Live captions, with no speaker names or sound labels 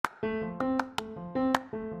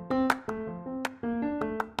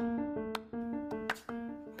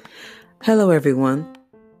Hello, everyone.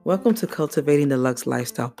 Welcome to Cultivating the Lux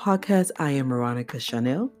Lifestyle Podcast. I am Veronica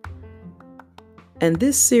Chanel, and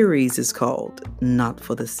this series is called Not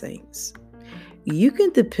for the Saints. You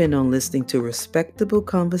can depend on listening to respectable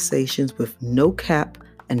conversations with no cap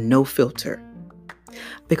and no filter,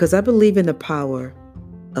 because I believe in the power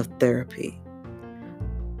of therapy.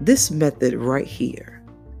 This method right here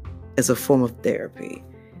is a form of therapy.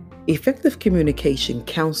 Effective communication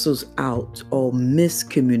cancels out all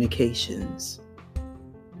miscommunications.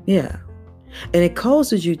 Yeah. And it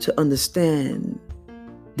causes you to understand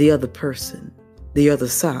the other person, the other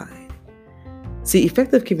side. See,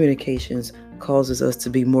 effective communications causes us to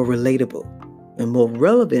be more relatable and more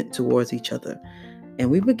relevant towards each other. And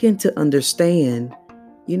we begin to understand,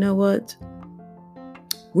 you know what?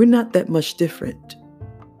 We're not that much different.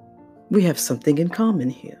 We have something in common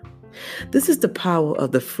here. This is the power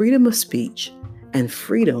of the freedom of speech and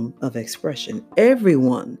freedom of expression.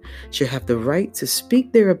 Everyone should have the right to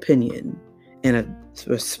speak their opinion in a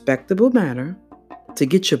respectable manner to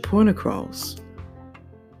get your point across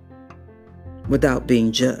without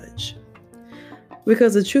being judged.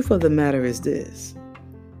 Because the truth of the matter is this: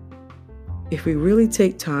 if we really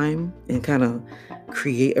take time and kind of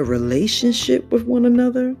create a relationship with one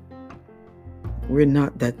another, we're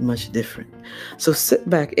not that much different. So sit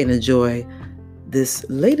back and enjoy this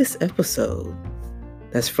latest episode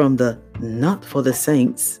that's from the Not for the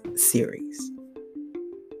Saints series.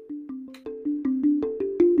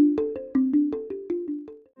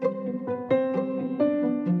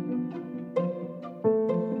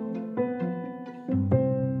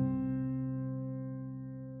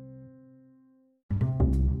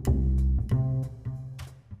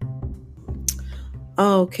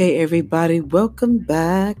 Okay, everybody, welcome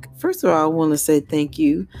back. First of all, I want to say thank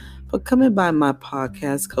you for coming by my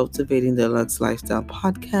podcast, Cultivating the Lux Lifestyle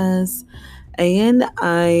Podcast. And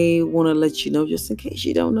I want to let you know, just in case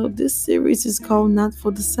you don't know, this series is called Not for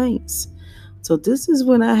the Saints. So this is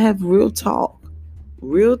when I have real talk,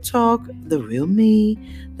 the real me,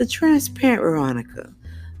 the transparent Veronica,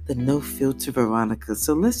 the no filter Veronica.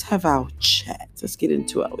 So let's have our chat. Let's get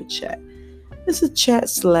into our chat. It's a chat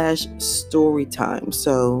 / story time.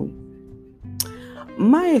 So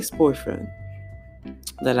my ex-boyfriend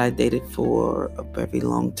that I dated for a very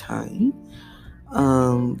long time.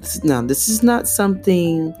 This is not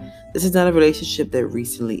a relationship that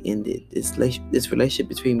recently ended. This relationship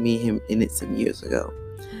between me and him ended some years ago.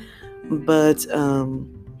 But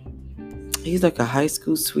he's like a high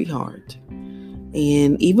school sweetheart.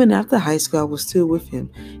 And even after high school, I was still with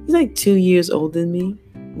him. He's like 2 years older than me,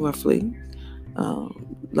 roughly.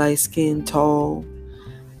 Light skinned, tall.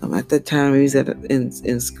 At that time, he was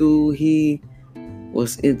in school. He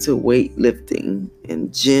was into weightlifting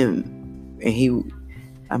and gym, and he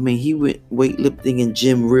went weightlifting and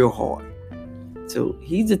gym real hard. So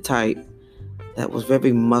he's the type that was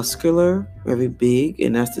very muscular, very big,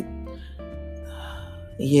 and that's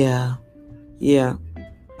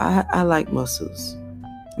I like muscles.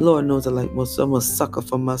 Lord knows I like muscles. I'm a sucker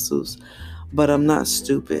for muscles, but I'm not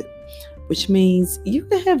stupid. Which means you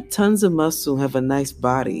can have tons of muscle, have a nice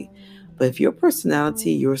body, but if your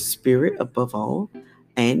personality, your spirit above all,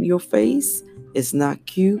 and your face is not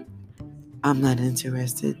cute, I'm not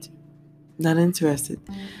interested. Not interested.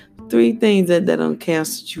 3 things that don't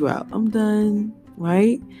cancel you out. I'm done,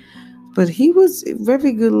 right? But he was a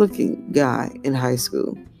very good-looking guy in high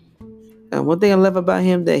school. And one thing I love about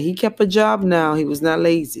him, that he kept a job now. He was not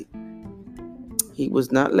lazy. He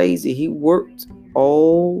worked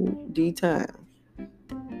all the time.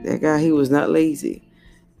 That guy, he was not lazy.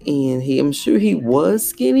 And I'm sure he was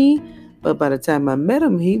skinny, but by the time I met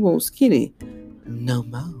him, he wasn't skinny no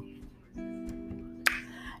more.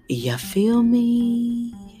 You feel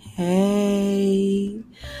me? Hey.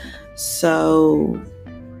 So,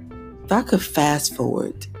 if I could fast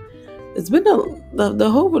forward, it's been the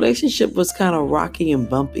whole relationship was kind of rocky and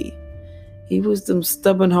bumpy. He was them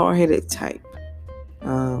stubborn, hard-headed type.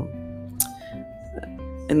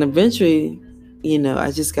 And eventually,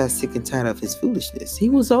 I just got sick and tired of his foolishness. He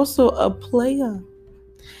was also a player.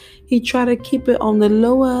 He tried to keep it on the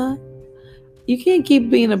lower. You can't keep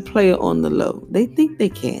being a player on the low. They think they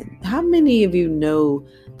can. How many of you know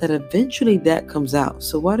that eventually that comes out?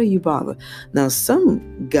 So why do you bother? Now,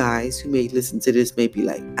 some guys who may listen to this may be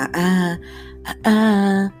like, and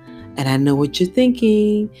I know what you're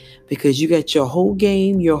thinking, because you got your whole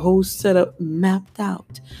game, your whole setup mapped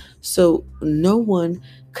out. So no one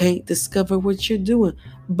can't discover what you're doing.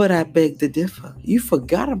 But I beg to differ. You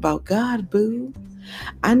forgot about God, boo.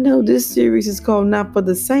 I know this series is called Not for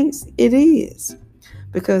the Saints. It is.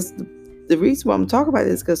 Because the reason why I'm talking about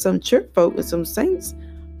this is because some church folk and some saints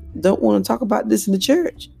don't want to talk about this in the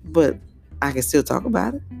church. But I can still talk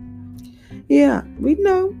about it. Yeah, we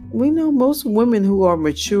know most women who are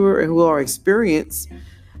mature and who are experienced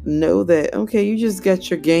know that, okay, you just got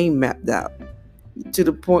your game mapped out to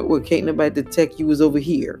the point where can't nobody detect you was over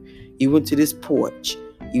here. You went to this porch.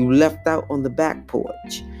 You left out on the back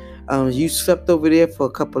porch. You slept over there for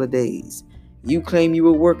a couple of days. You claim you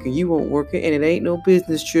were working. You weren't working, and it ain't no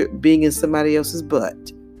business trip being in somebody else's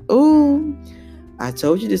butt. Oh, I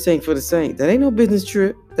told you this ain't for the saint. That ain't no business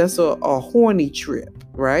trip. That's a horny trip,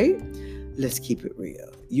 right? Let's keep it real.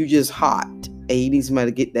 You just hot, and you need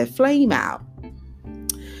somebody to get that flame out.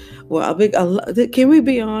 Well, can we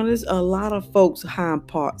be honest? A lot of folks' hind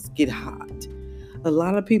parts get hot. A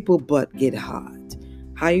lot of people butt get hot.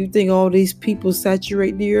 How you think all these people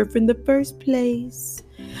saturate the earth in the first place?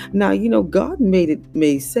 Now, God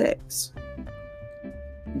made sex.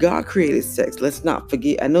 God created sex. Let's not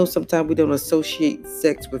forget. I know sometimes we don't associate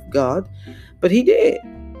sex with God, but he did.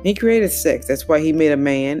 He created sex. That's why he made a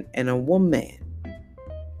man and a woman.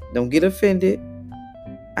 Don't get offended.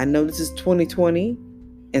 I know this is 2020,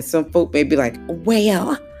 and some folk may be like,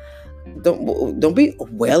 well, don't be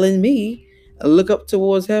welling me. Look up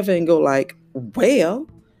towards heaven and go like, well,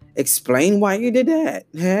 explain why you did that.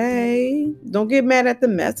 Hey, don't get mad at the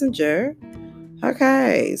messenger.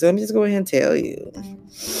 Okay, so let me just go ahead and tell you.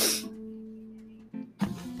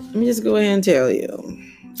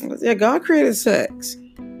 Yeah, God created sex.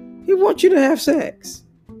 He wants you to have sex.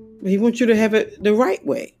 But he wants you to have it the right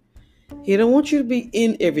way. He don't want you to be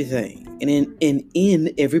in everything and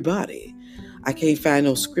in everybody. I can't find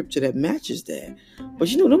no scripture that matches that. But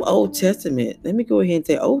them Old Testament, let me go ahead and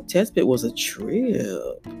say Old Testament was a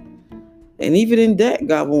trip. And even in that,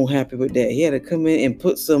 God wasn't happy with that. He had to come in and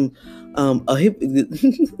put some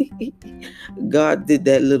God did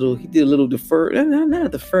a little not a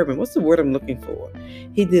deferment. What's the word I'm looking for?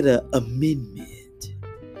 He did an amendment.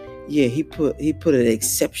 Yeah, he put an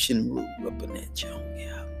exception rule up in that joint.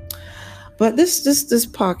 Yeah. But this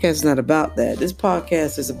podcast is not about that. This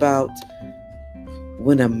podcast is about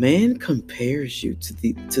when a man compares you to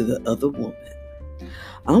the other woman.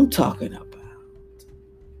 I'm talking about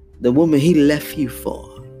the woman he left you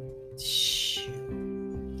for.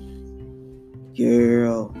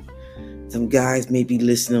 Girl, some guys may be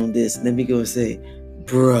listening on this. Let me go and say,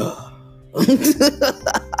 bruh.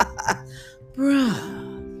 Bruh.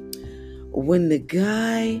 When the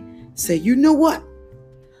guy say, you know what?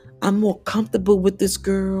 I'm more comfortable with this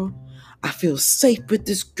girl. I feel safe with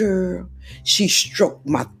this girl. She stroked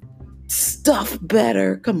my stuff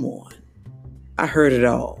better. Come on. I heard it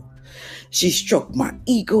all. She stroked my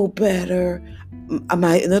ego better.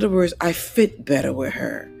 In other words, I fit better with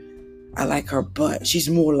her. I like her butt. She's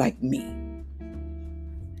more like me.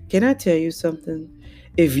 Can I tell you something?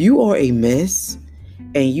 If you are a mess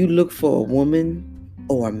and you look for a woman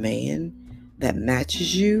or a man that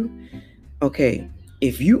matches you, okay,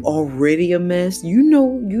 if you already a mess, you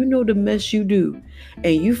know the mess you do,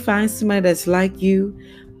 and you find somebody that's like you,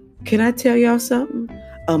 can I tell y'all something?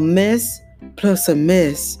 A mess plus a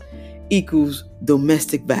mess equals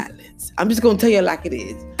domestic violence. I'm just going to tell you like it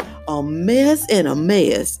is. A mess and a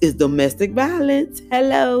mess is domestic violence.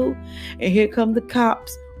 Hello. And here come the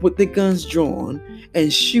cops with the guns drawn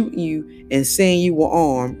and shooting you and saying you were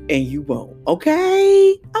armed and you won't.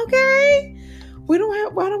 Okay? We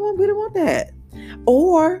don't want that.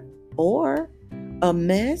 Or a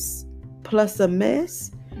mess plus a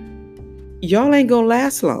mess, y'all ain't gonna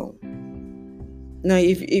last long. Now,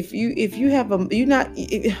 if you have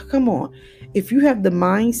come on, if you have the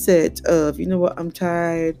mindset of, you know what, I'm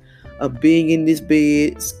tired of being in this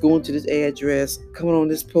bed, going to this address, coming on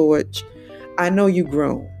this porch. I know you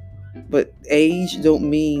grown, but age don't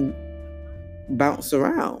mean bounce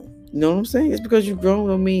around. You know what I'm saying? It's because you grown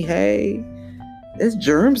don't mean, hey, there's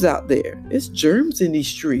germs out there. There's germs in these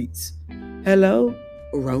streets. Hello,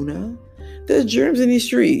 Rona. There's germs in these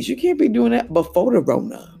streets. You can't be doing that before the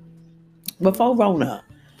Rona. Before Rona.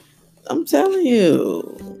 I'm telling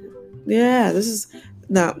you. Yeah, this is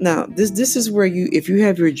now this is where you, if you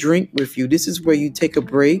have your drink with you, this is where you take a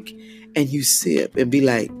break and you sip and be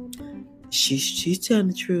like, she's telling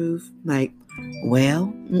the truth. Like, well,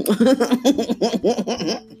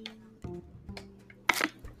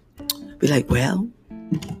 be like, well,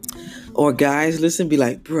 or guys, listen, be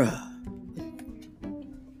like, bruh.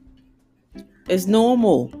 It's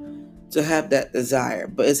normal to have that desire,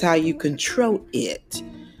 but it's how you control it.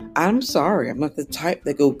 I'm sorry, I'm not the type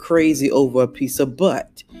that go crazy over a piece of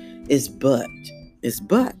butt. It's butt. It's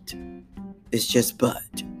butt. It's just bud.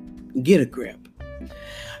 Get a grip.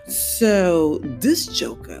 So this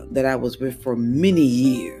joker that I was with for many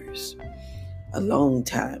years, a long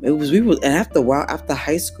time. And after a while, after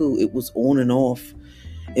high school, it was on and off.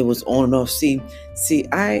 It was on and off. Let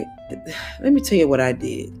me tell you what I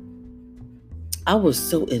did. I was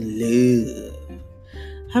so in love.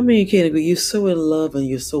 How many can agree? You're so in love and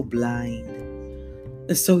you're so blind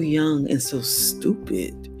and so young and so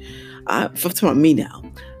stupid. I'm talking about me now.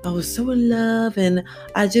 I was so in love and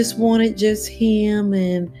I just wanted just him,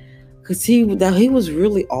 and because he was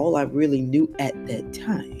really all I really knew at that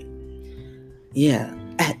time. Yeah,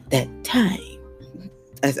 at that time.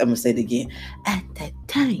 I'm gonna say it again. At that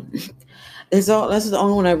time. That's the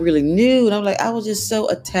only one I really knew. And I was just so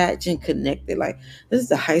attached and connected. Like, this is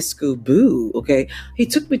the high school boo, okay? He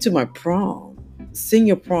took me to my prom,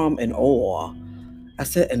 senior prom in awe. I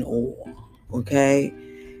said in awe, okay?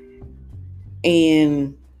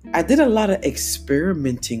 And I did a lot of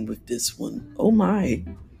experimenting with this one. Oh my.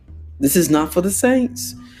 This is not for the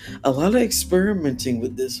saints. A lot of experimenting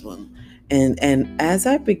with this one. And as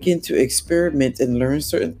I begin to experiment and learn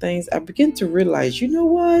certain things, I begin to realize, you know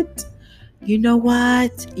what?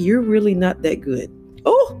 You're really not that good.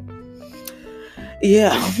 Oh,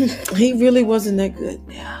 yeah. He really wasn't that good.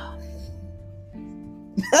 Yeah.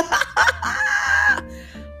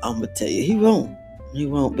 I'm going to tell you, he won't. He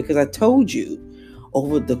won't, because I told you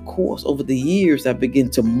over the years, I begin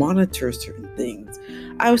to monitor certain things.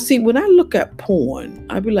 When I look at porn,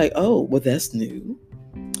 I'd be like, oh, well, that's new.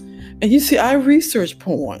 And you see, I research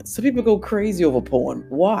porn. Some people go crazy over porn.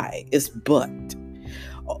 Why? It's butt.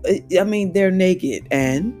 I mean, they're naked.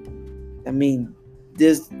 And, I mean,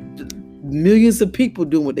 there's millions of people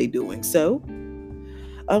doing what they're doing. So,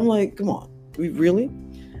 I'm like, come on. Really?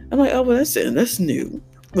 I'm like, oh, well, that's new.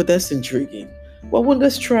 But that's intriguing. Well,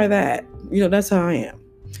 let's try that. That's how I am.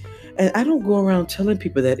 And I don't go around telling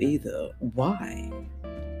people that either. Why?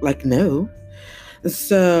 Like, no.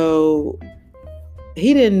 So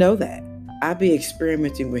he didn't know that. I'd be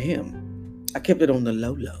experimenting with him. I kept it on the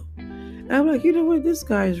low. And I'm like, you know what? This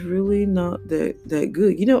guy is really not that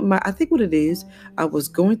good. I think what it is, I was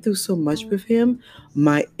going through so much with him,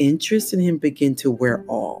 my interest in him began to wear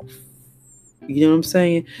off. You know what I'm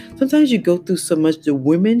saying? Sometimes you go through so much, the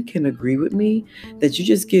women can agree with me, that you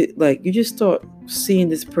just get you just start seeing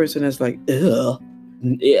this person as like, ugh,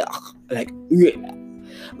 yeah,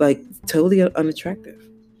 like totally unattractive.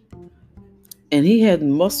 And he had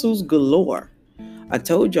muscles galore. I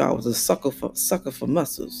told you I was a sucker for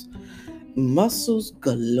muscles. Muscles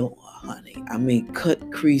galore, honey. I mean,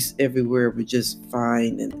 cut crease everywhere, but just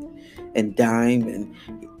fine and dime and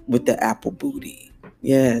with the apple booty.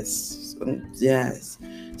 Yes.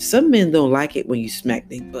 Some men don't like it when you smack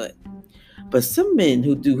their butt. But some men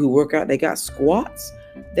who work out, they got squats,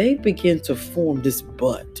 they begin to form this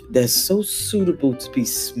butt that's so suitable to be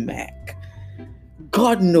smacked.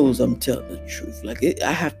 God knows I'm telling the truth.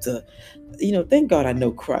 I have to, thank God I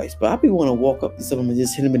know Christ, but I be want to walk up to someone and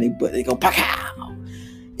just hit them in their butt. They go, pow,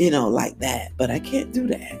 like that. But I can't do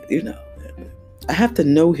that, I have to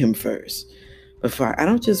know him first. I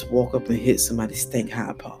don't just walk up and hit somebody's stink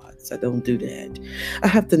high pods. I don't do that. I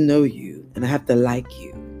have to know you, and I have to like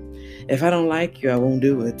you. If I don't like you, I won't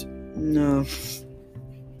do it. No,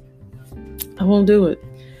 I won't do it.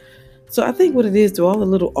 So I think what it is, to all the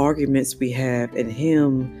little arguments we have, and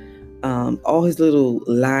him, all his little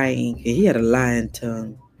lying. He had a lying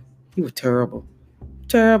tongue. He was terrible,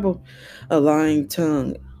 a lying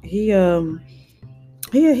tongue. He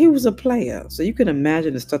was a player. So you can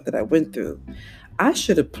imagine the stuff that I went through.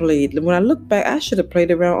 When I look back, I should have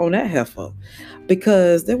played around on that heifer,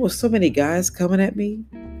 because there were so many guys coming at me.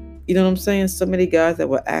 You know what I'm saying? So many guys that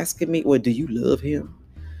were asking me, well, do you love him?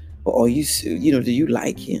 Or do you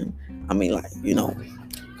like him? I mean,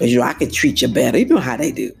 because I can treat you better. You know how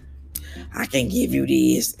they do. I can give you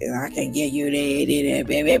this, and I can give you that.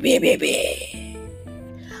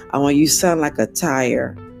 I want you sound like a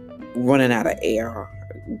tire running out of air.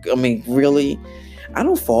 I mean, really? I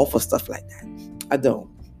don't fall for stuff like that. I don't.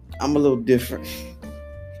 I'm a little different.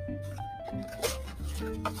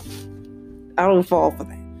 I don't fall for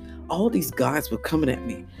that. All these guys were coming at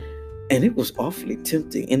me, and it was awfully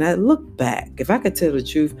tempting. And I look back, if I could tell the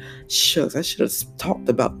truth, shucks, I should have talked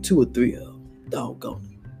about 2 or 3 of them.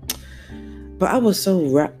 Doggone. But I was so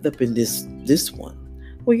wrapped up in this one.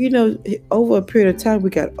 Well, over a period of time, we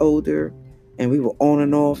got older, and we were on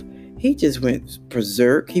and off. He just went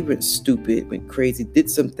berserk. He went stupid, went crazy, did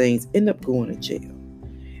some things, ended up going to jail.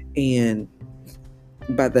 And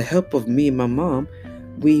by the help of me and my mom,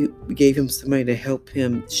 we gave him some money to help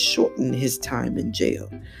him shorten his time in jail.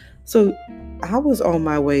 So I was on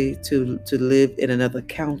my way to live in another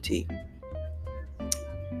county.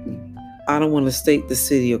 I don't want to state the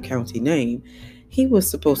city or county name. He was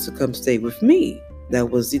supposed to come stay with me. That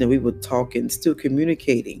was, we were talking, still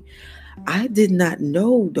communicating. I did not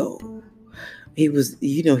know though. He was,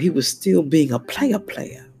 he was still being a player.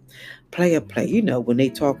 When they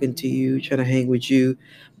talking to you, trying to hang with you,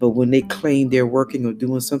 but when they claim they're working or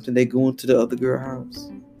doing something, they go into the other girl house.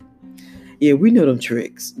 Yeah, we know them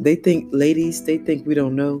tricks. Ladies, they think we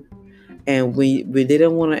don't know. And when they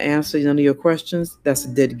don't want to answer none of your questions, that's a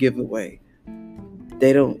dead giveaway.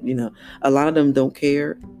 They don't, a lot of them don't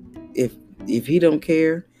care. If he don't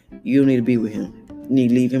care, you don't need to be with him. You need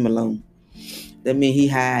to leave him alone. That means he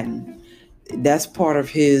hiding. That's part of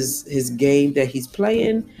his game that he's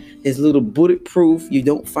playing. His little bulletproof, you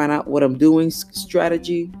don't find out what I'm doing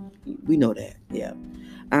strategy. We know that. Yeah.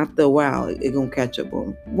 After a while, it's gonna catch up on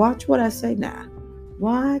him. Watch what I say now.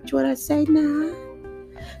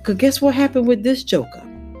 Cause guess what happened with this joker?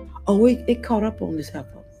 Oh, it caught up on this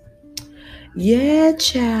heifer. Yeah,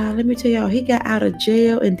 child. Let me tell y'all, he got out of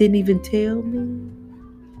jail and didn't even tell me.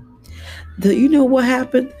 You know what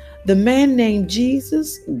happened? The man named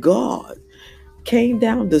Jesus, God, came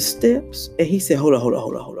down the steps and he said, hold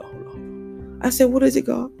on. I said, what is it,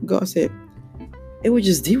 God? God said, he was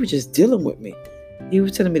just dealing with me. He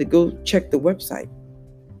was telling me to go check the website.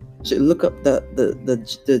 Should look up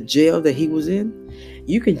the jail that he was in.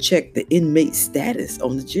 You can check the inmate status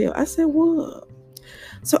on the jail. I said, what?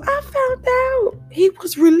 So I found out he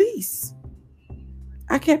was released.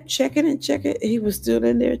 I kept checking and checking. He was still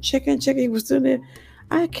in there. Checking. He was still in there.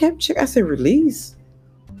 I kept checking. I said, release.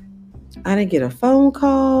 I didn't get a phone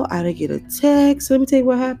call. I didn't get a text. So let me tell you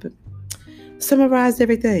what happened. Summarized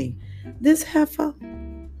everything. This heifer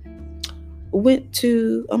went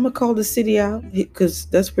to, I'm going to call the city out because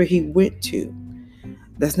that's where he went to.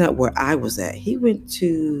 That's not where I was at. He went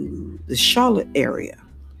to the Charlotte area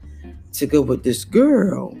to go with this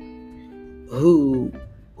girl who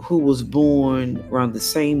was born around the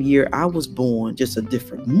same year I was born, just a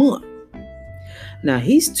different month. Now,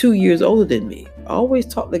 he's 2 years older than me. I always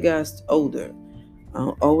talk to guys older.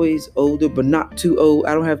 Always older, but not too old.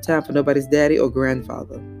 I don't have time for nobody's daddy or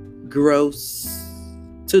grandfather. Gross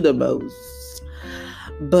to the most.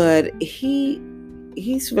 But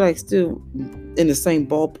he's like still in the same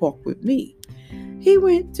ballpark with me. He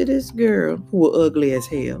went to this girl who was ugly as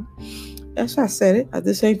hell. That's why I said it.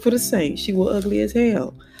 This ain't for the saint. She was ugly as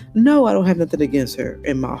hell. No, I don't have nothing against her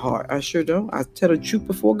in my heart. I sure don't. I tell the truth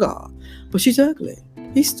before God. But she's ugly.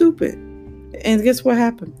 He's stupid. And guess what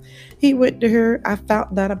happened? He went to her. I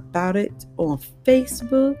found out about it on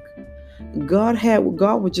Facebook. God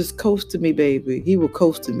would just coast to me, baby. He would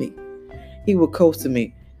coast to me.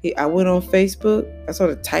 I went on Facebook. I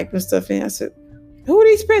started typing stuff in. I said, who are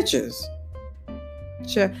these pictures?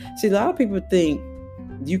 See, a lot of people think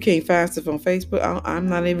you can't find stuff on Facebook. I'm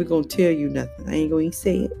not even going to tell you nothing. I ain't going to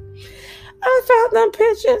say it. I found them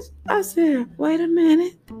pictures. I said, wait a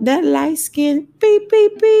minute. That light skin, beep,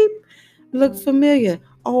 beep, beep, look familiar.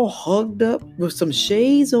 All hugged up with some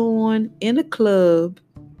shades on in a club,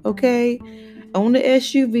 okay, on the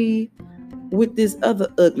SUV with this other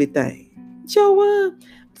ugly thing. Joe,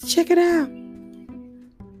 check it out.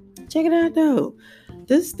 Check it out, though.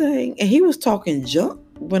 This thing, and he was talking junk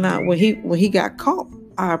when he got caught.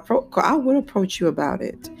 I would approach you about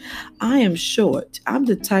it. I am short. I'm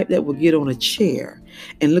the type that will get on a chair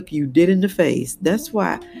and look you dead in the face. That's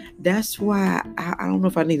why I don't know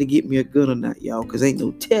if I need to get me a gun or not, y'all, because ain't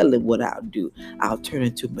no telling what I'll do. I'll turn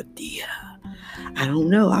into Medea. I don't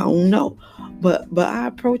know. But I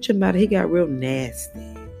approached him about it. He got real nasty,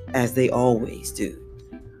 as they always do.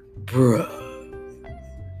 Bruh.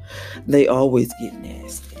 They always get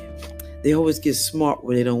nasty. They always get smart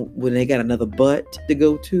when they got another butt to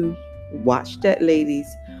go to. Watch that, ladies.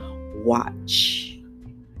 Watch.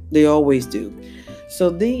 They always do.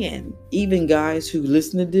 So then, even guys who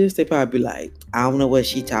listen to this, they probably be like, I don't know what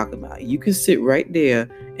she talking about. You can sit right there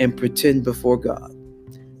and pretend before God.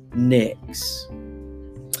 Next.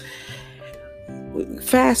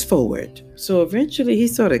 Fast forward. So eventually he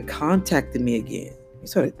started contacting me again. He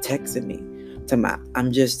started texting me.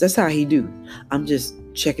 That's how he do. I'm just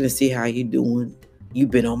checking to see how you doing. You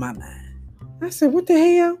been on my mind. I said, what the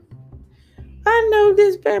hell? I know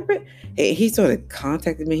this, baby. He started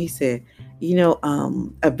contacting me. He said,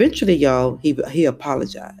 eventually, y'all, he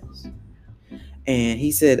apologized. And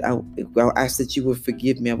he said, I asked that you would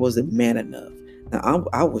forgive me. I wasn't man enough. Now,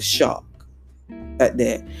 I was shocked at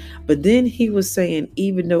that. But then he was saying,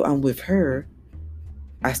 even though I'm with her,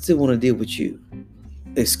 I still want to deal with you.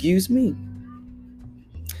 Excuse me?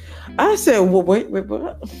 I said, well, wait.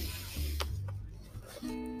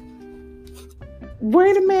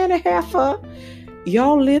 Wait a minute, heifer.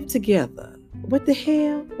 Y'all live together. What the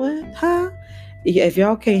hell? What? Huh? Yeah, if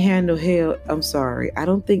y'all can't handle hell, I'm sorry. I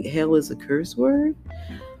don't think hell is a curse word.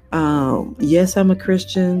 Yes, I'm a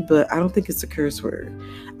Christian, but I don't think it's a curse word.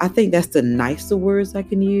 I think that's the nicer words I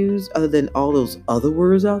can use, other than all those other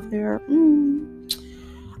words out there.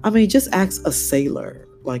 I mean, just ask a sailor,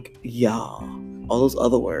 like, y'all, all those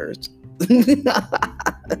other words.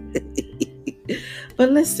 But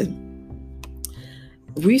listen,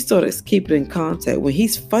 we started keeping in contact. When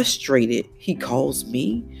he's frustrated, he calls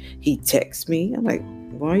me, he texts me. I'm like,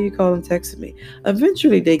 why are you calling, texting me?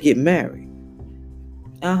 Eventually, they get married.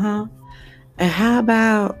 And how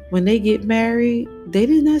about when they get married, they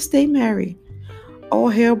did not stay married. All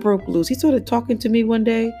hell broke loose. He started talking to me one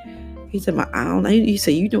day. He said, I don't know. He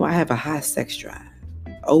said, I have a high sex drive.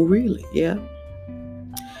 Oh, really? Yeah.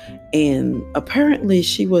 And apparently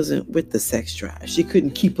she wasn't with the sex drive. She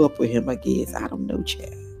couldn't keep up with him, I guess. I don't know,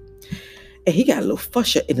 Chad. And he got a little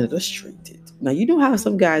frustrated and illustrated. Now, you know how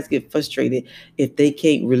some guys get frustrated if they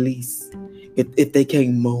can't release, if they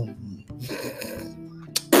can't moan.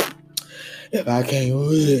 If I can't,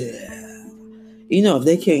 if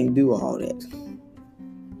they can't do all that,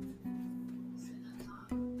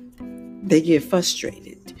 they get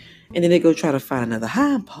frustrated. And then they go try to find another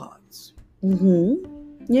hind parts.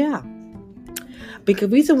 Yeah. Because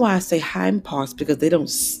the reason why I say hind parts, because they don't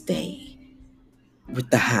stay with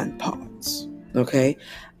the hind parts. Okay?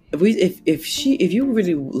 If you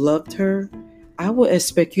really loved her, I would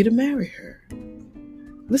expect you to marry her.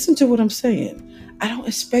 Listen to what I'm saying. I don't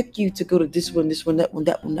expect you to go to this one, that one, that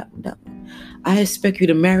one, that one, that one. I expect you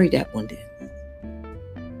to marry that one then.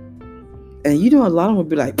 And a lot of them will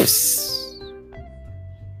be like, psst,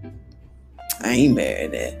 I ain't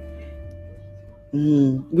married that.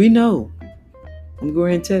 We know. I'm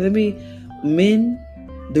going to tell me, men,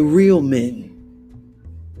 the real men,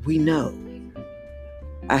 we know.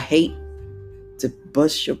 I hate to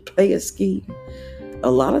bust your player scheme.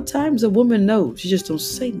 A lot of times a woman knows. She just don't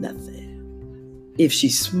say nothing. If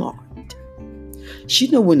she's smart, she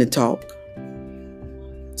know when to talk.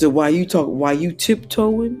 So while you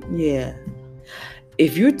tiptoeing, yeah.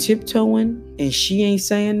 If you're tiptoeing and she ain't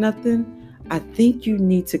saying nothing, I think you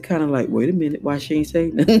need to kind of like, wait a minute, why she ain't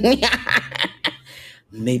saying nothing?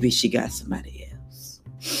 Maybe she got somebody else.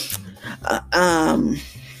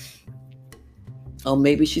 Or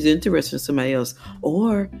maybe she's interested in somebody else.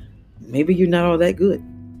 Or maybe you're not all that good.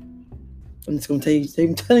 I'm just going to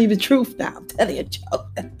tell you the truth now. I'm telling you a joke.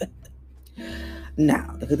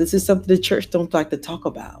 Now, because this is something the church don't like to talk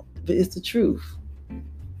about. But it's the truth.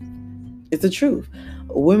 It's the truth.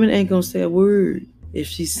 Women ain't going to say a word if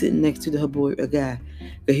she's sitting next to a guy.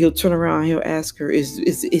 But he'll turn around and he'll ask her, is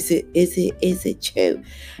it true?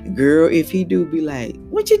 Girl, if he do, be like,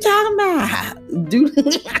 what you talking about?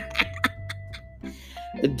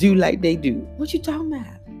 Do like they do. What you talking about?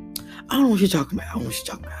 I don't know what you're talking about.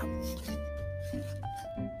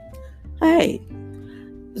 Hey,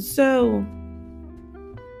 so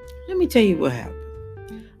let me tell you what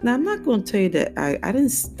happened. Now, I'm not going to tell you that I didn't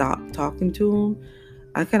stop talking to him.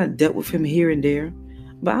 I kind of dealt with him here and there,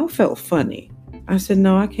 but I felt funny. I said,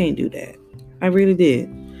 no, I can't do that. I really did.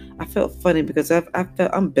 I felt funny because I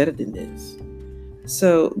felt I'm better than this.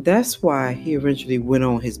 So that's why he eventually went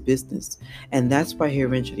on his business, and that's why he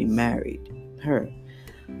eventually married her.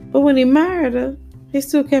 But when he married her, he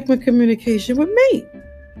still kept in communication with me.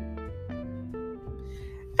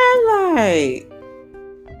 I'm like,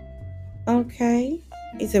 okay.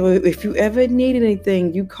 He said, well, if you ever need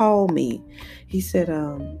anything, you call me. He said,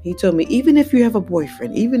 he told me, even if you have a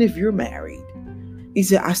boyfriend, even if you're married, he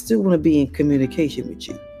said, I still want to be in communication with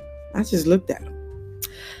you. I just looked at him.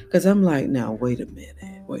 Because I'm like, now, wait a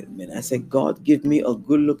minute. I said, God, give me a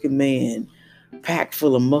good-looking man, packed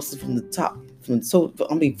full of muscle from the top, from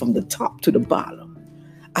the top to the bottom.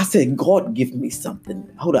 I said, God, give me something.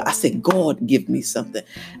 Hold on. I said, God, give me something.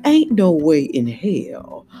 Ain't no way in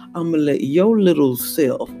hell I'm going to let your little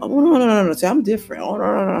self. Oh, no. See, I'm different. Oh,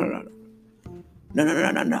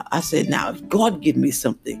 no. I said, now, if God give me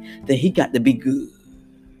something, then he got to be good.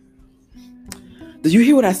 Did you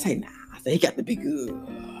hear what I say now? I said, he got to be good.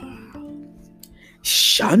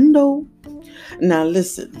 Shundo. Now,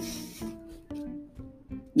 listen.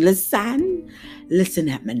 Listen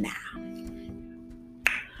at me now.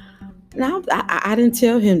 Now, I didn't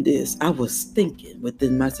tell him this. I was thinking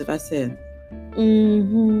within myself. I said,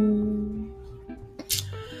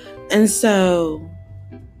 And so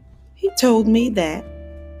he told me that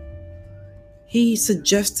he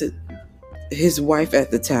suggested his wife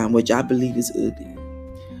at the time, which I believe is ugly.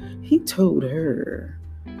 He told her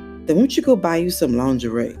that, why don't you go buy you some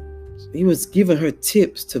lingerie? He was giving her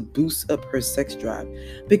tips to boost up her sex drive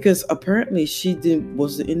because apparently she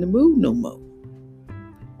wasn't in the mood no more.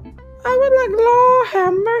 I was like, Lord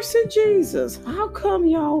have mercy, Jesus. How come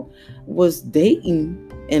y'all was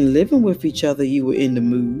dating and living with each other? You were in the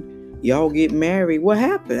mood. Y'all get married. What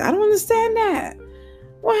happened? I don't understand that.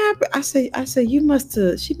 What happened? I say,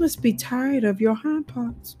 she must be tired of your hind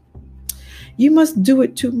parts. You must do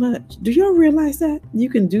it too much. Do y'all realize that? You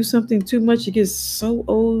can do something too much, it gets so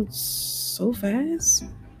old so fast.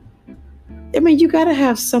 I mean, you got to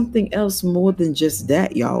have something else more than just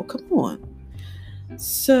that, y'all. Come on.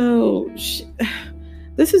 So,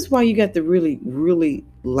 this is why you got to really, really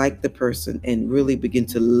like the person and really begin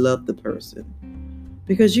to love the person.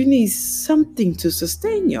 Because you need something to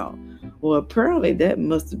sustain y'all. Well, apparently that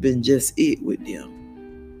must have been just it with them.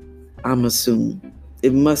 I'm assuming.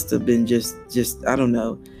 It must have been just I don't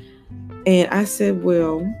know. And I said,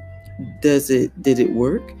 well, did it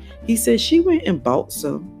work? He said she went and bought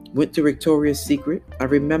some. Went to Victoria's Secret. I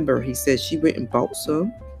remember he said she went and bought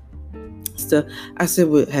some stuff. I said,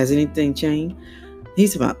 well, has anything changed? He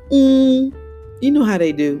said, you know how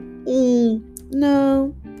they do.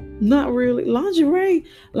 No, not really. Lingerie,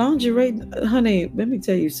 honey, let me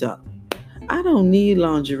tell you something. I don't need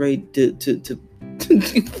lingerie to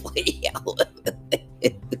play out.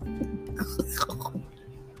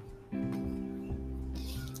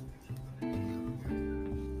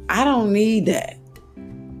 I don't need that.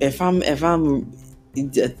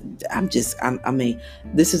 I mean,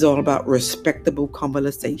 this is all about respectable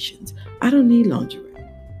conversations. I don't need lingerie.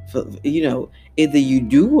 Either you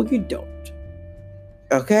do or you don't.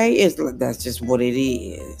 Okay? That's just what it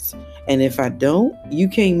is. And if I don't, you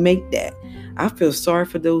can't make that. I feel sorry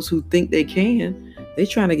for those who think they can. They're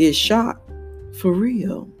trying to get shot. For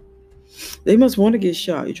real. They must want to get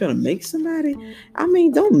shot. You're trying to make somebody? I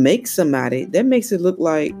mean, don't make somebody. That makes it look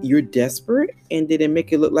like you're desperate, and then it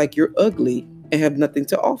make it look like you're ugly and have nothing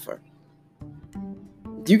to offer.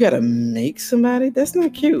 You got to make somebody? That's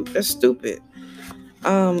not cute. That's stupid.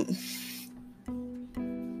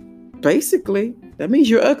 Basically, that means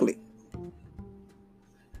you're ugly.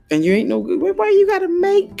 And you ain't no good. Why you got to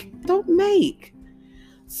make? Don't make.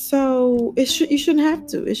 So you shouldn't have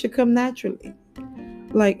to. It should come naturally.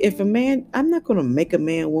 Like if a man, I'm not going to make a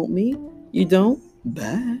man want me. You don't?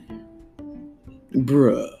 Bye.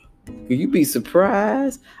 Bruh. Can you be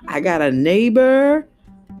surprised? I got a neighbor.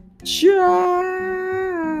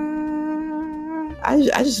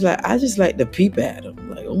 I just like to peep at him.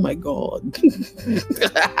 Like, oh my God.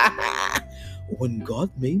 When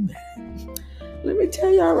God made man. Let me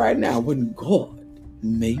tell y'all right now, when God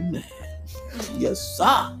made man. Yes,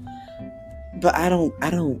 sir. But I don't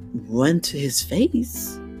run to his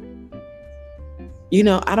face.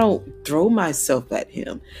 I don't throw myself at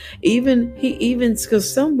him. Even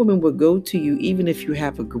because some women will go to you, even if you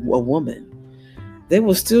have a woman, they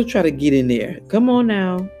will still try to get in there. Come on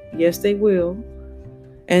now. Yes, they will.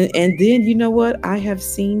 And then you know what? I have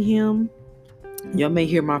seen him. Y'all may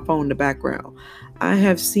hear my phone in the background. I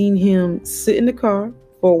have seen him sit in the car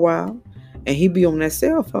for a while and he'd be on that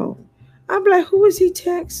cell phone. I'm like, who is he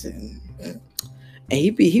texting? And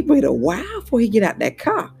he wait a while before he get out that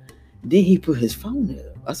car. Then he put his phone up.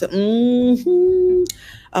 I said,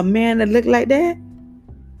 a man that look like that?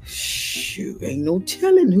 Shoot, ain't no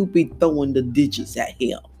telling who be throwing the digits at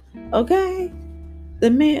him. Okay? The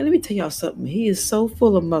man, let me tell y'all something. He is so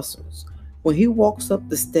full of muscles. When he walks up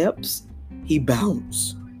the steps, he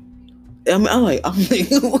bounce. I'm like, I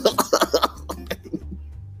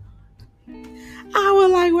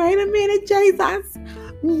was like, wait a minute, Jesus.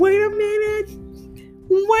 Wait a minute.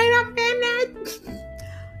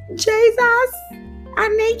 Jesus, I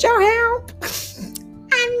need your help.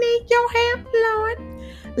 I need your help, Lord.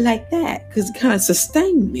 Like that, because it kind of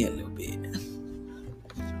sustained me a little bit.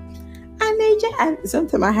 I need you.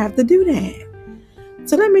 Sometimes I have to do that.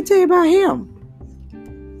 So let me tell you about him.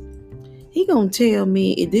 He gonna tell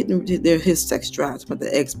me it didn't. They're his sex drives, but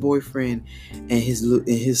the ex-boyfriend and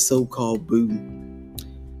his so-called boo,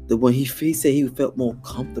 the one he said he felt more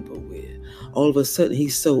comfortable with. All of a sudden,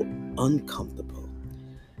 he's so uncomfortable.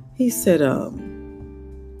 He said, well,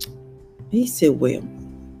 I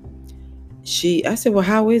said, well,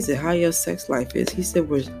 how is it? How your sex life is? He said,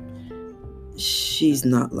 well, she's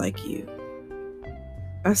not like you.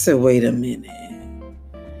 I said, wait a minute.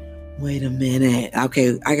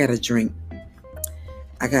 Okay, I got a drink.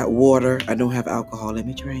 I got water. I don't have alcohol. Let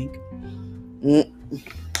me drink.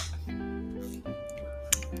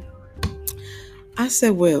 I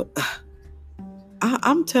said, well,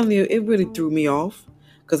 I'm telling you, it really threw me off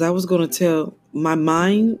because I was going to tell my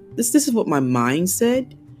mind. This is what my mind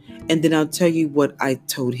said. And then I'll tell you what I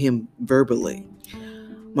told him verbally.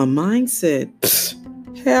 My mind said,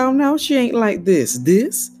 hell no, she ain't like this.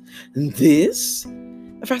 This.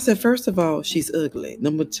 If I said, first of all, she's ugly.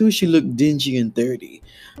 Number two, she looked dingy and dirty.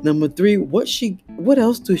 Number three, what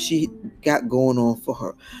else do she got going on for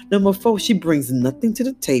her? Number four, she brings nothing to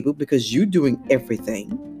the table because you're doing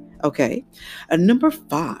everything. Okay. And number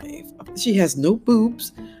five, she has no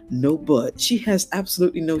boobs, no butt. She has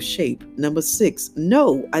absolutely no shape. Number six,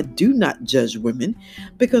 no, I do not judge women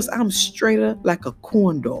because I'm straighter like a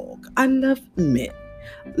corn dog. I love men.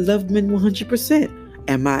 Love men 100%.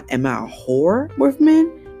 Am I a whore with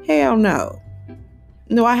men? Hell no.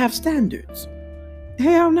 No, I have standards.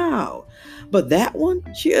 Hell no. But that one,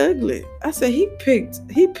 she ugly. I said he picked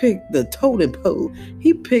the totem pole.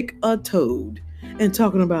 He picked a toad and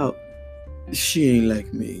talking about she ain't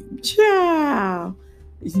like me. Child,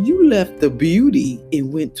 you left the beauty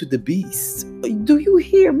and went to the beast. Do you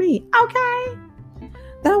hear me? Okay.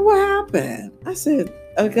 That's what happened. I said,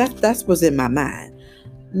 that's what's in my mind.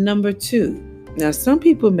 Number two. Now, some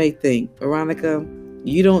people may think, Veronica,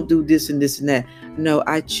 you don't do this and this and that. No,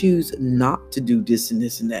 I choose not to do this and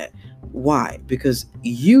this and that. Why? Because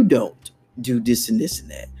you don't do this and this and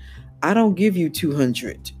that. I don't give you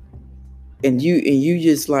 200. And you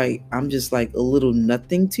just like, I'm just like a little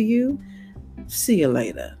nothing to you. See you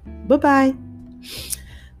later. Bye-bye.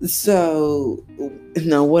 So,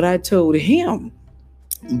 now what I told him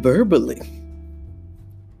verbally.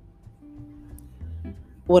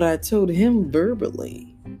 What I told him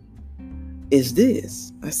verbally is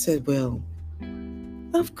this. I said, well,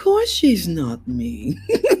 of course she's not me.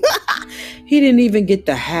 He didn't even get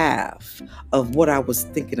the half of what I was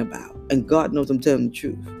thinking about. And God knows I'm telling the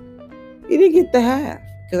truth. He didn't get the half.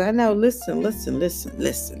 Because I know, listen.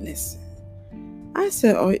 I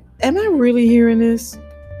said, oh, am I really hearing this?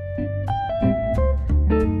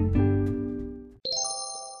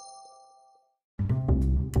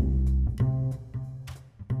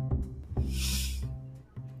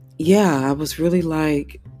 Yeah, I was really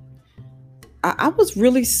like, I was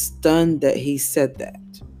really stunned that he said that.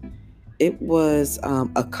 It was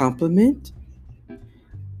a compliment,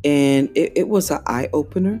 and it was an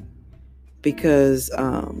eye-opener because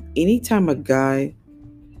anytime a guy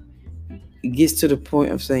gets to the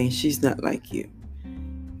point of saying she's not like you,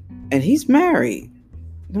 and he's married,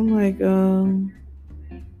 I'm like,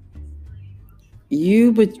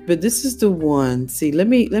 but this is the one. See, let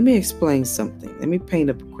me explain something. Let me paint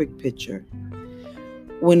a quick picture.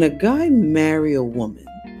 When a guy marry a woman,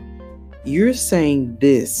 you're saying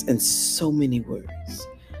this in so many words.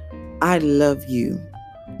 I love you.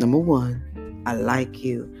 Number one, I like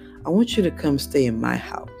you. I want you to come stay in my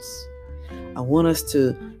house. I want us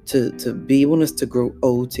to grow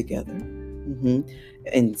old together.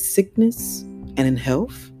 In sickness and in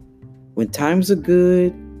health. When times are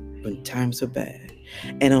good, when times are bad.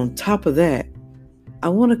 And on top of that, I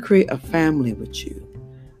want to create a family with you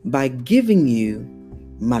by giving you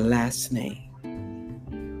my last name.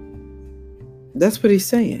 That's what he's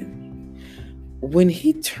saying. When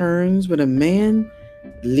a man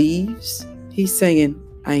leaves, he's saying,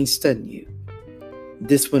 I ain't studying you.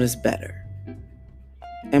 This one is better.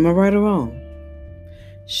 Am I right or wrong?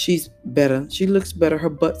 She's better. She looks better. Her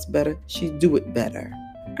butt's better. She do it better.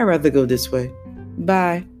 I'd rather go this way.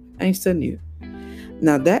 Bye. I ain't studying you.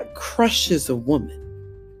 Now that crushes a woman.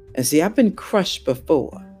 And see, I've been crushed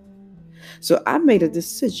before. So I made a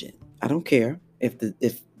decision. I don't care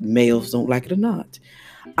if males don't like it or not.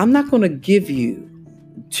 I'm not going to give you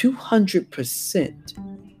 200%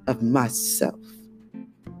 of myself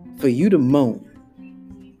for you to moan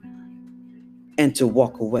and to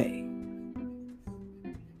walk away.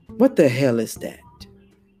 What the hell is that?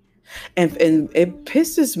 And it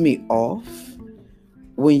pisses me off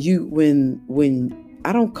when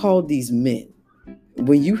I don't call these men,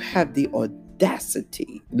 when you have the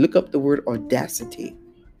audacity, look up the word audacity,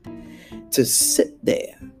 to sit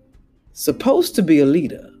there, supposed to be a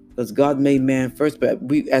leader, because God made man first, but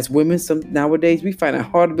we as women, nowadays we find it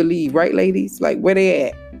hard to believe, right, ladies? Like, where they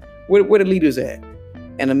at? Where the leaders at?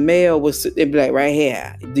 And a male will sit there and be like, right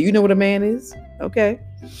here. Do you know what a man is? Okay.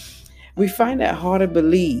 We find that hard to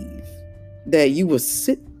believe that you will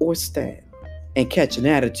sit or stand and catch an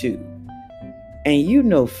attitude. And you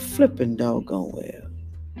know flipping doggone well,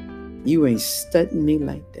 you ain't studying me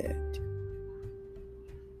like that.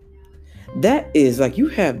 That is like you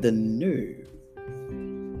have the nerve.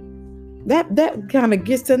 That kind of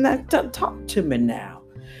gets to that. Talk to me now.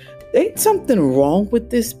 Ain't something wrong with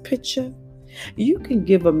this picture? You can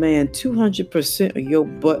give a man 200% of your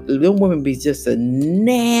butt. Little women be just a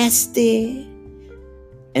nasty.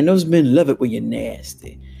 And those men love it when you're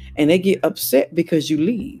nasty. and they get upset because you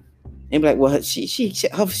leave. And be like, well,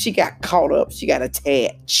 she got caught up. She got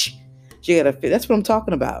attached. She got a fit. That's what I'm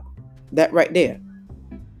talking about. That right there.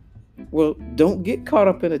 Well, don't get caught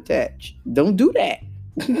up and attached. Don't do that.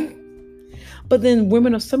 But then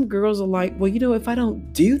women or some girls are like, well, if I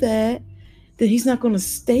don't do that, then he's not going to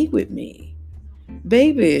stay with me.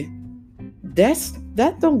 Baby,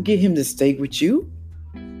 that don't get him to stay with you.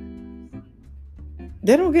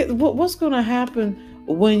 They don't get what's going to happen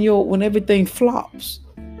when everything flops.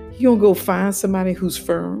 You gonna go find somebody who's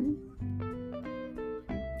firm.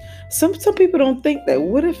 Some people don't think that.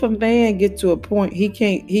 What if a man get to a point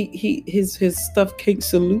his stuff can't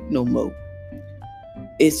salute no more?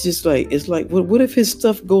 It's like what if his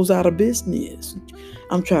stuff goes out of business?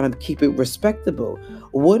 I'm trying to keep it respectable.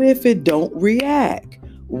 What if it don't react?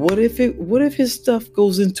 What if his stuff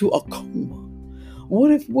goes into a coma?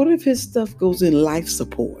 What if his stuff goes in life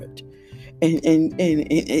support? And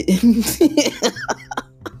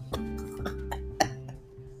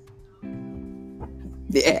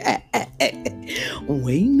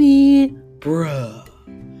wait a minute, bruh.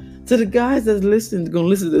 To the guys that's gonna listen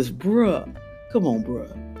to this, bruh. Come on,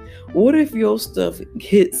 bruh. What if your stuff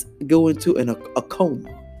go into a coma?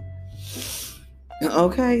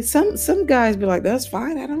 Okay, some guys be like, that's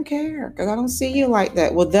fine, I don't care, because I don't see you like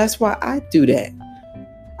that. Well, that's why I do that.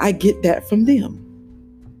 I get that from them.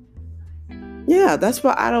 Yeah, that's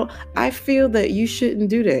why I feel that you shouldn't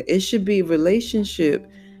do that. It should be a relationship.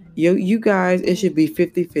 You guys, it should be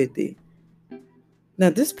 50-50.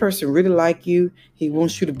 Now, this person really like you. He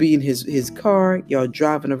wants you to be in his car. Y'all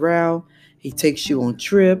driving around. He takes you on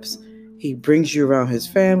trips. He brings you around his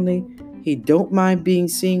family. He don't mind being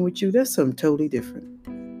seen with you. That's something totally different.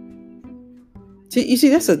 You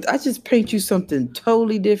see, I just paint you something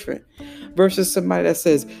totally different versus somebody that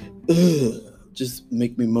says, ugh, just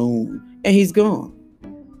make me moan. And he's gone.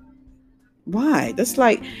 Why? That's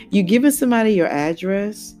like you giving somebody your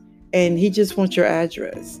address and he just wants your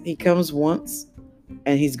address. He comes once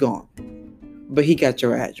and he's gone. But he got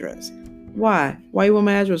your address. Why? Why you want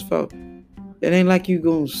my address for? It ain't like you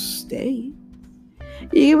gonna stay.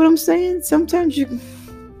 You get what I'm saying? Sometimes you...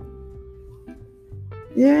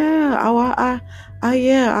 Yeah.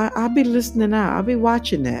 I'll be listening out. I'll be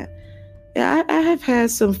watching that. I have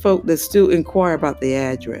had some folk that still inquire about the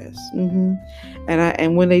address. And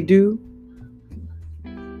when they do,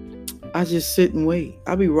 I just sit and wait.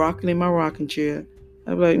 I'll be rocking in my rocking chair.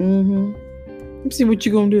 I'll be like, let me see what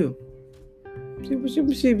you gonna do.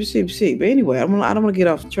 See. But anyway, I don't want to get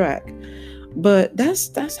off track. But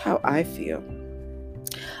that's how I feel.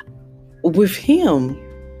 With him,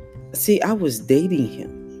 see, I was dating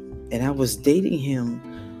him. And I was dating him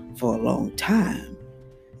for a long time.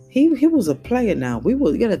 He was a player now.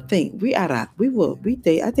 You gotta think. I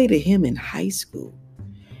dated him in high school.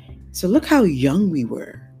 So look how young we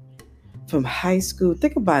were. From high school.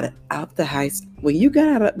 Think about it. After high school. When you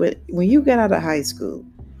got out of high school,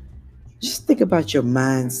 just think about your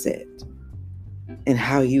mindset and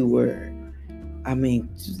how you were. I mean,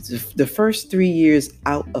 the first 3 years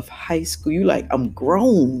out of high school, you like, I'm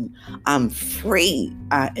grown. I'm free.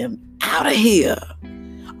 I am out of here.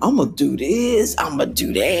 I'm going to do this. I'm going to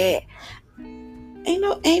do that.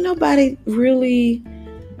 Ain't nobody really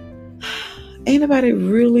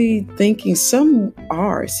thinking. Some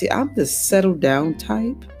are. See, I'm the settle down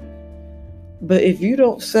type. But if you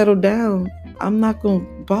don't settle down, I'm not going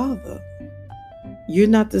to bother. You're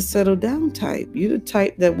not the settle down type. You're the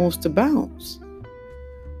type that wants to bounce.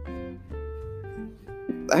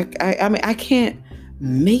 I mean, I can't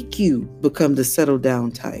make you become the settle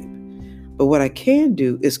down type. But what I can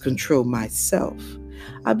do is control myself.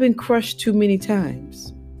 I've been crushed too many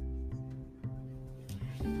times.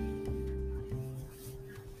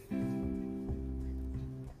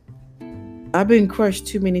 And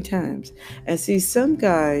see, some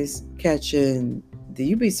guys catching,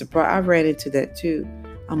 you'd be surprised. I ran into that too.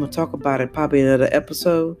 I'm going to talk about it probably in another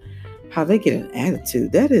episode. How they get an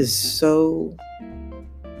attitude. That is so...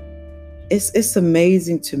 It's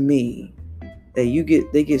amazing to me that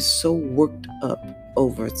they get so worked up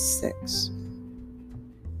over sex.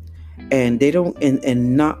 And they don't,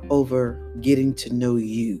 and not over getting to know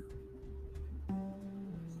you.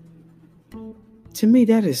 To me,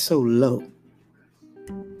 that is so low.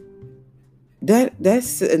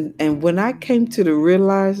 That's and when I came to the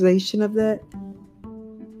realization of that,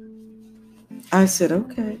 I said,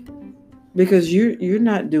 okay, because you're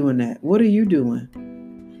not doing that. What are you doing?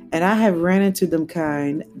 And I have ran into them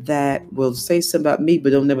kind that will say something about me,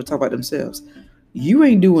 but don't never talk about themselves. You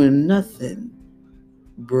ain't doing nothing,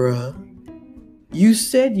 bruh. You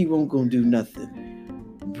said you weren't gonna do nothing,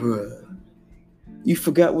 bruh. You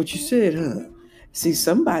forgot what you said, huh? See,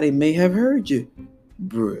 somebody may have heard you,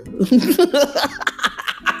 bruh.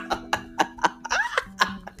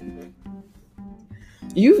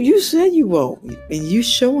 You said you won't, and you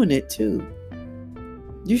showing it too.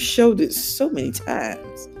 You showed it so many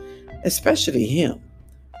times, especially him.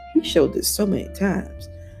 He showed it so many times.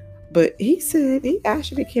 But he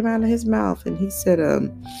actually came out of his mouth and he said,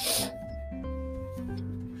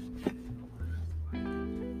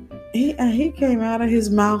 he came out of his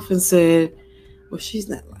mouth and said, well, she's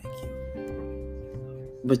not like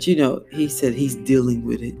you. But he said he's dealing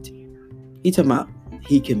with it. He talking about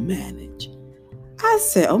he can manage. I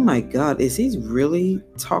said, oh my God, is he really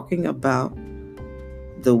talking about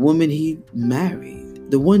the woman he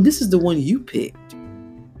married? This is the one you picked.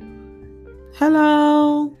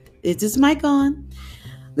 Hello, is this mic on?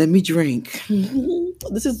 Let me drink.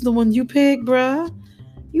 This is the one you picked, bruh.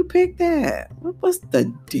 You picked that. What's the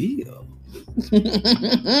deal?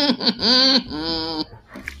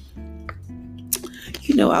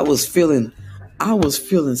 I was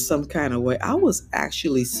feeling some kind of way. I was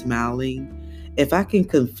actually smiling. If I can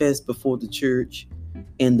confess before the church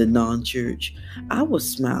and the non-church, I was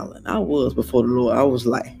smiling. I was before the Lord. I was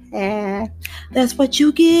like, that's what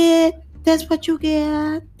you get. That's what you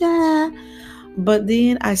get. But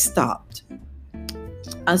then I stopped.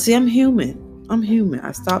 I see I'm human.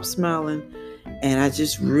 I stopped smiling and I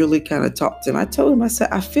just really kind of talked to him. I told him, I said,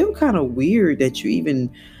 I feel kind of weird that you even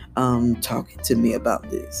talking to me about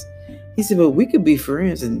this. He said, well, we could be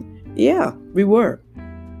friends. And yeah, we were.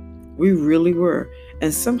 We really were.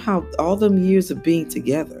 And somehow all them years of being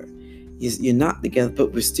together, you're not together,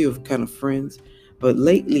 but we're still kind of friends. But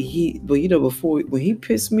lately before, when he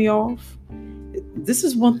pissed me off, this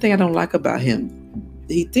is one thing I don't like about him.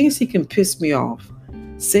 He thinks he can piss me off,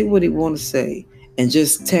 say what he want to say, and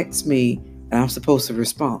just text me, and I'm supposed to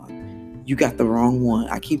respond. You got the wrong one.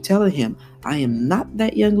 I keep telling him, I am not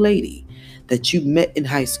that young lady that you met in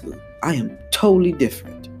high school. I am totally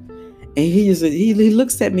different. And he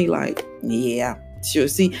looks at me like, yeah, sure.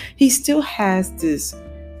 See, he still has this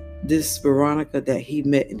Veronica that he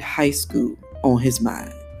met in high school on his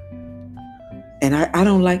mind. And I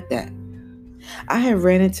don't like that. I have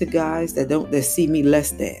ran into guys that see me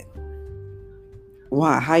less than.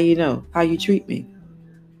 Why? How you know? How you treat me?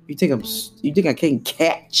 You think I can't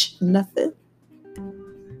catch nothing?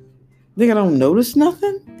 Think I don't notice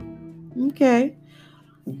nothing? Okay.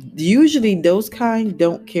 Usually those kind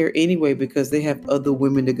don't care anyway because they have other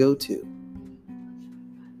women to go to.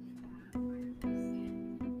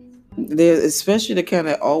 They're especially the kind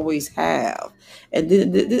that always have. And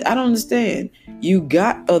then I don't understand. You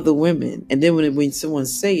got other women, and then when someone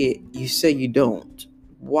say it, you say you don't.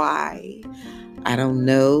 Why? I don't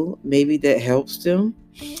know. Maybe that helps them.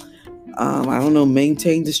 I don't know.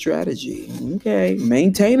 Maintain the strategy. Okay.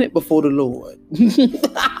 Maintain it before the Lord.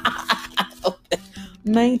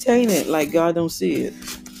 Maintain it like God don't see it.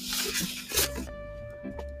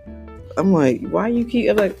 I'm like, why you keep...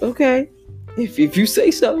 I'm like, okay. If you say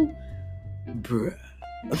so. Bruh.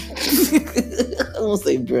 I won't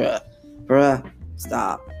say bruh. Bruh.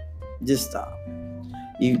 Stop. Just stop.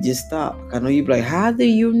 You just stop. I know you be like, how do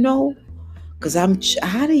you know? Because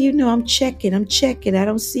how do you know? I'm checking. I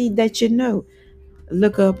don't see that you know.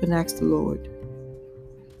 Look up and ask the Lord.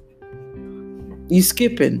 You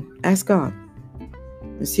skipping. Ask God.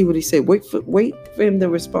 And see what he said. Wait for him to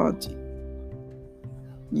respond to you.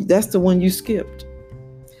 That's the one you skipped.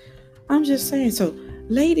 I'm just saying. So,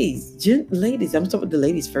 ladies, I'm talking about the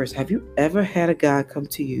ladies first. Have you ever had a guy come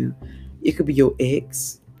to you? It could be your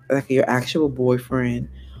ex, like your actual boyfriend,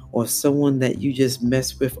 or someone that you just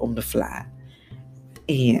mess with on the fly.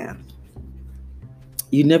 And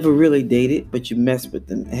you never really dated, but you messed with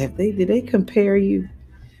them. Did they compare you?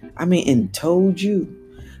 I mean, and told you?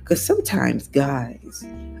 Because sometimes guys,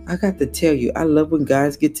 I got to tell you, I love when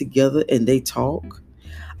guys get together and they talk.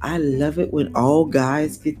 I love it when all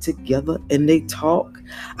guys get together and they talk.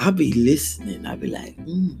 I'll be listening. I'll be like,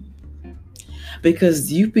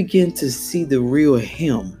 Because you begin to see the real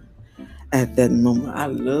him at that moment. I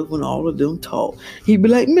love when all of them talk. He'd be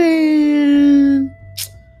like, man.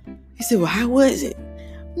 He said, well, how was it?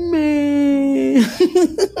 Man.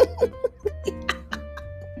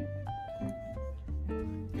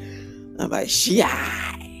 I'm like,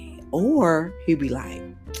 shy. Or he'd be like,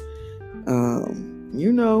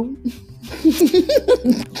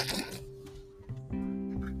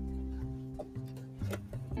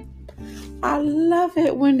 I love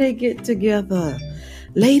it when they get together.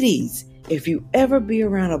 Ladies, if you ever be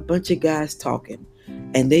around a bunch of guys talking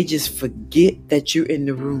and they just forget that you're in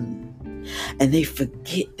the room and they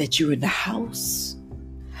forget that you're in the house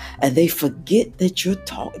and they forget that you're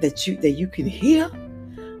that you can hear,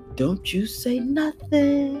 don't you say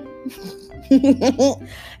nothing.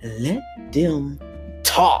 Let them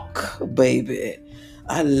talk, baby.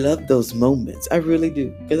 I love those moments. I really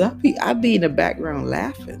do. Because I be in the background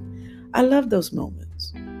laughing. I love those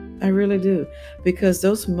moments. I really do. Because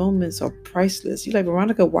those moments are priceless. You're like,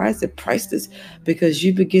 Veronica, why is it priceless? Because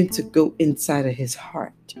you begin to go inside of his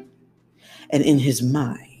heart and in his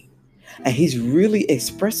mind. And he's really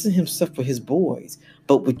expressing himself for his boys.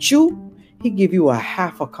 But with you, he give you a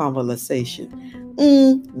half a conversation.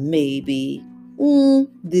 Maybe.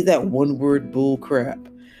 Did that one word bull crap.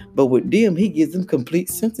 But with them, he gives them complete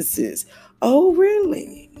sentences. Oh,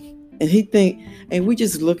 really? And we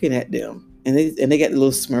just looking at them. And they got a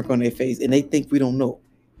little smirk on their face. And they think we don't know.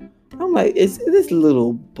 I'm like, it's this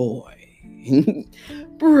little boy.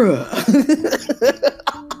 Bruh.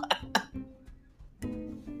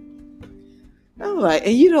 I'm like,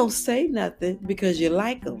 and you don't say nothing because you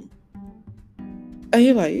like him. And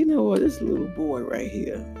you're like, you know what? This little boy right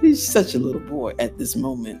here, he's such a little boy at this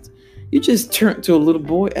moment. You just turned to a little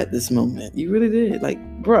boy at this moment. You really did. Like,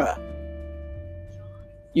 bruh,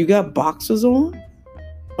 you got boxers on?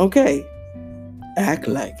 Okay. Act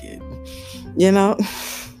like it. You know?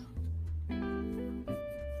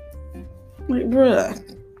 Like,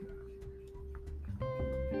 bruh.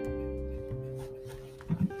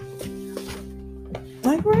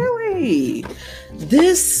 Like, really?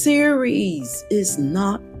 This series is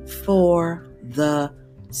not for the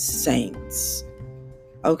saints.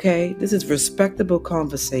 Okay? This is respectable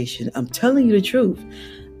conversation. I'm telling you the truth.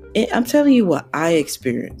 I'm telling you what I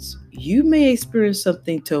experienced. You may experience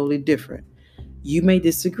something totally different. You may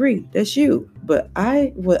disagree. That's you. But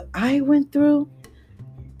what I went through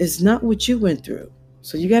is not what you went through.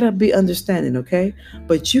 So you gotta be understanding, okay?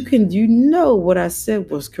 But you know what I said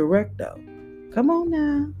was correct though. Come on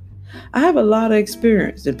now. I have a lot of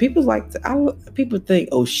experience, and people people think,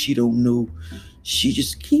 oh, she don't know. She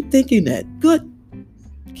just keep thinking that. Good.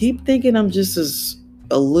 Keep thinking I'm just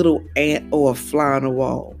a little ant or a fly on the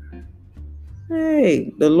wall.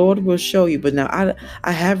 Hey, the Lord will show you. But now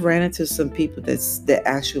I have ran into some people that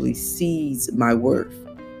actually sees my worth.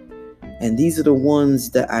 And these are the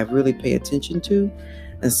ones that I really pay attention to.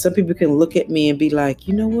 And some people can look at me and be like,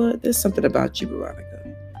 you know what? There's something about you,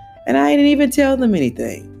 Veronica. And I didn't even tell them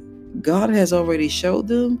anything. God has already showed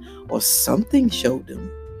them, or something showed them.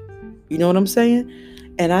 You know what I'm saying?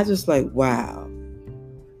 And I just like, wow.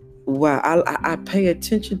 I pay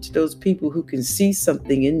attention to those people who can see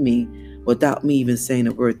something in me without me even saying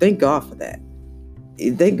a word. Thank God for that.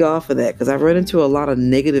 Thank God for that, because I run into a lot of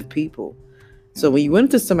negative people. So when you run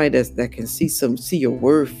into somebody that can see your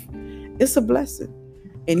worth, it's a blessing.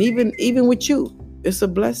 And even with you, it's a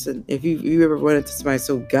blessing if you ever run into somebody.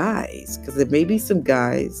 So guys, because there may be some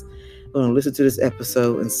guys going to listen to this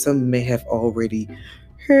episode, and some may have already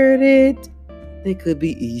heard it. They could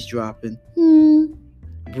be eavesdropping.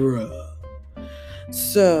 Bruh.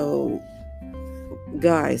 So,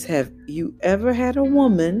 guys, have you ever had a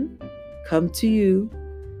woman come to you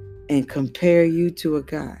and compare you to a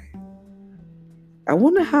guy? I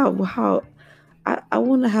wonder how I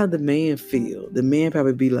wonder how the man feel. The man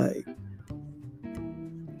probably be like,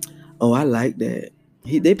 oh, I like that.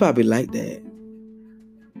 They probably like that.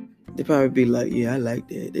 They probably be like, yeah, I like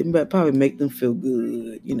that. It might probably make them feel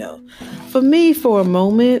good, you know. For me, for a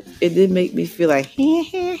moment, it did make me feel like,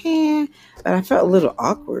 but I felt a little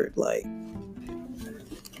awkward. Like,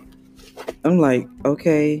 I'm like,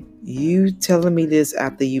 okay, you telling me this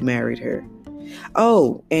after you married her.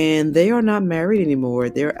 Oh, and they are not married anymore.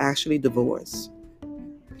 They're actually divorced.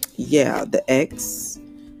 Yeah, the ex,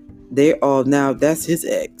 now that's his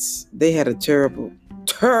ex. They had a terrible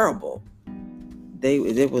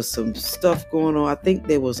there was some stuff going on. I think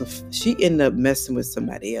she ended up messing with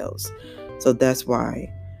somebody else. So that's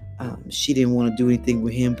why she didn't want to do anything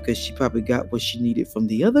with him, because she probably got what she needed from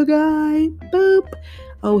the other guy. Boop.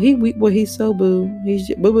 Oh, he weep what he sow, boo.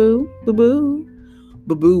 He's boo-boo, boo-boo.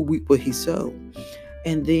 Boo-boo weep what he sow.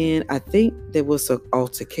 And then I think there was an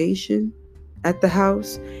altercation at the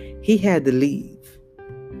house. He had to leave.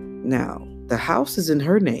 Now, the house is in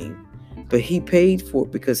her name, but he paid for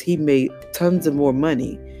it because he made tons of more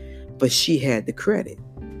money, but she had the credit.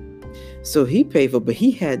 So he paid for it, but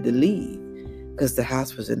he had to leave because the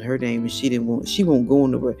house was in her name and she won't go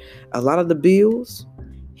nowhere. A lot of the bills,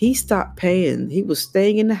 he stopped paying. He was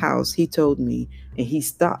staying in the house, he told me, and he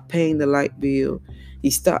stopped paying the light bill. He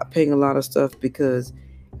stopped paying a lot of stuff because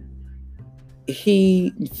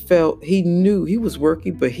he knew he was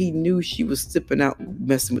working, but he knew she was stepping out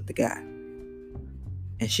messing with the guy.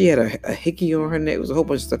 And she had a hickey on her neck. It was a whole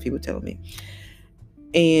bunch of stuff he was telling me.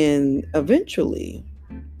 And eventually,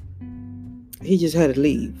 he just had to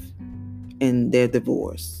leave and they're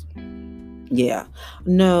divorced. Yeah.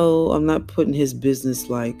 No, I'm not putting his business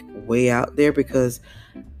like way out there because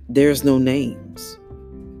there's no names.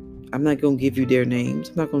 I'm not going to give you their names.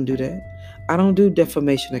 I'm not going to do that. I don't do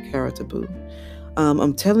defamation of character, boo.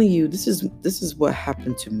 I'm telling you, this is what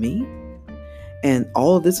happened to me. And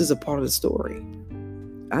all of this is a part of the story.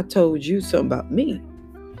 I told you something about me.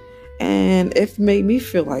 And it made me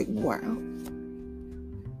feel like, wow,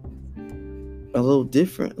 a little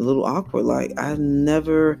different, a little awkward. Like I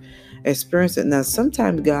never experienced it. Now,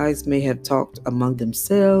 sometimes guys may have talked among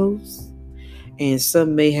themselves. And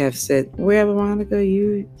some may have said, well,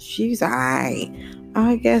 Veronica, she's I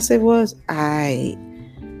guess it was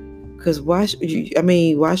because why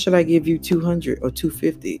should I give you 200 or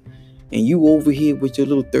 250 and you over here with your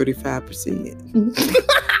little 35%?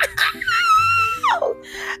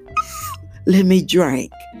 Let me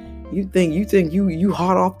drink. You think you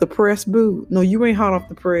hot off the press, boo? No, you ain't hot off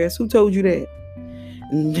the press. Who told you that?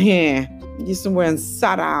 Yeah, you somewhere and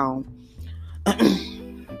sat down.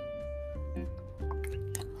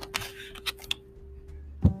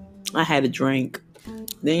 I had a drink.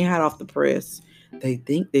 They ain't hot off the press. They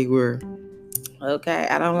think they were. Okay,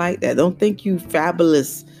 I don't like that. Don't think you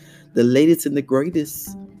fabulous, the latest and the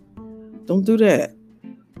greatest. Don't do that.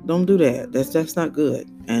 Don't do that. That's not good.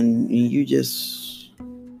 And you just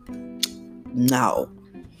no.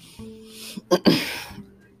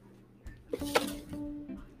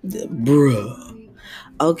 Bruh.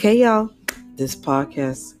 Okay, y'all. This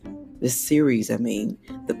series, the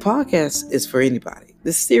podcast is for anybody.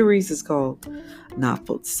 This series is called Not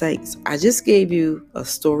for the Saints. I just gave you a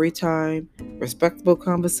story time, respectable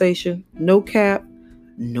conversation, no cap,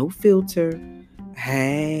 no filter.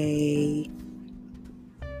 Hey.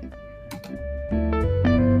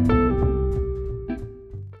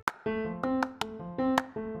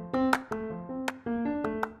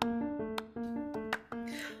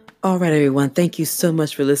 All right, everyone. Thank you so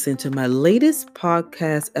much for listening to my latest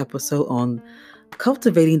podcast episode on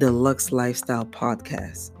Cultivating the Lux Lifestyle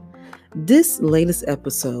podcast. This latest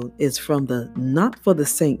episode is from the Not for the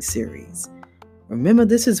Saints series. Remember,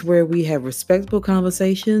 this is where we have respectable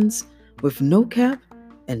conversations with no cap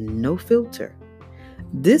and no filter.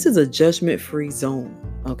 This is a judgment-free zone,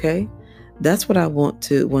 okay? That's what I want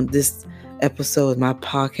this episode, my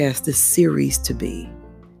podcast, this series to be.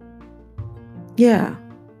 Yeah.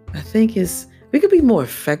 I think we could be more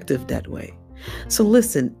effective that way. So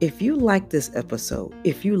listen, if you like this episode,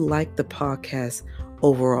 if you like the podcast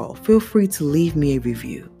overall, feel free to leave me a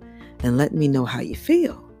review and let me know how you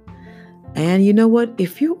feel. And you know what?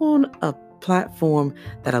 If you're on a platform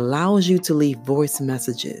that allows you to leave voice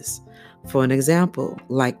messages, for an example,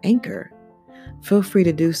 like Anchor, feel free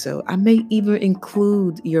to do so. I may even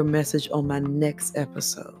include your message on my next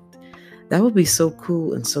episode. That would be so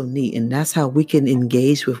cool and so neat. And that's how we can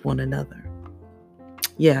engage with one another.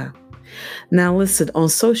 Yeah. Now listen, on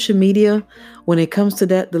social media, when it comes to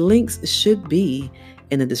that, the links should be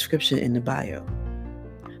in the description in the bio.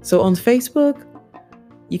 So on Facebook,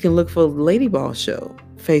 you can look for Lady Ball Show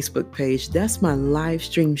Facebook page. That's my live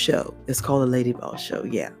stream show. It's called the Lady Ball Show.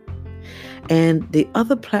 Yeah. And the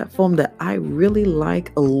other platform that I really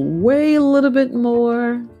like a little bit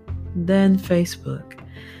more than Facebook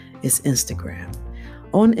is Instagram.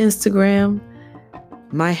 On Instagram,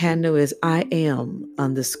 my handle is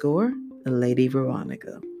 @Lady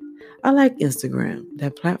Veronica. I like Instagram.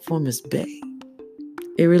 That platform is big.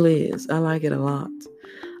 It really is. I like it a lot.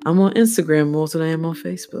 I'm on Instagram more than I am on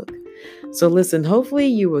Facebook. So listen, hopefully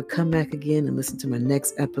you will come back again and listen to my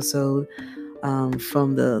next episode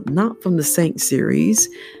from the Not from the Saint series.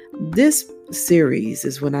 This series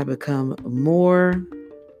is when I become more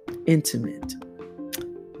intimate,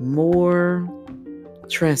 more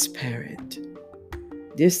transparent.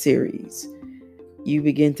 This series, you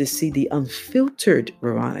begin to see the unfiltered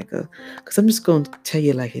Veronica, because I'm just going to tell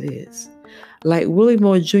you like it is. Like Willie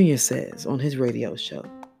Moore Jr. says on his radio show,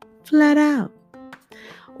 flat out.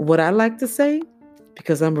 What I like to say,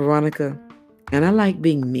 because I'm Veronica, and I like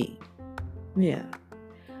being me. Yeah,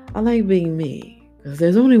 I like being me, because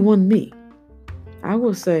there's only one me. I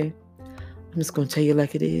will say, I'm just going to tell you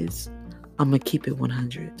like it is. I'm going to keep it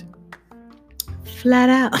 100. Flat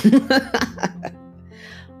out.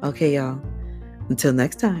 Okay, y'all. Until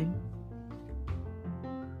next time.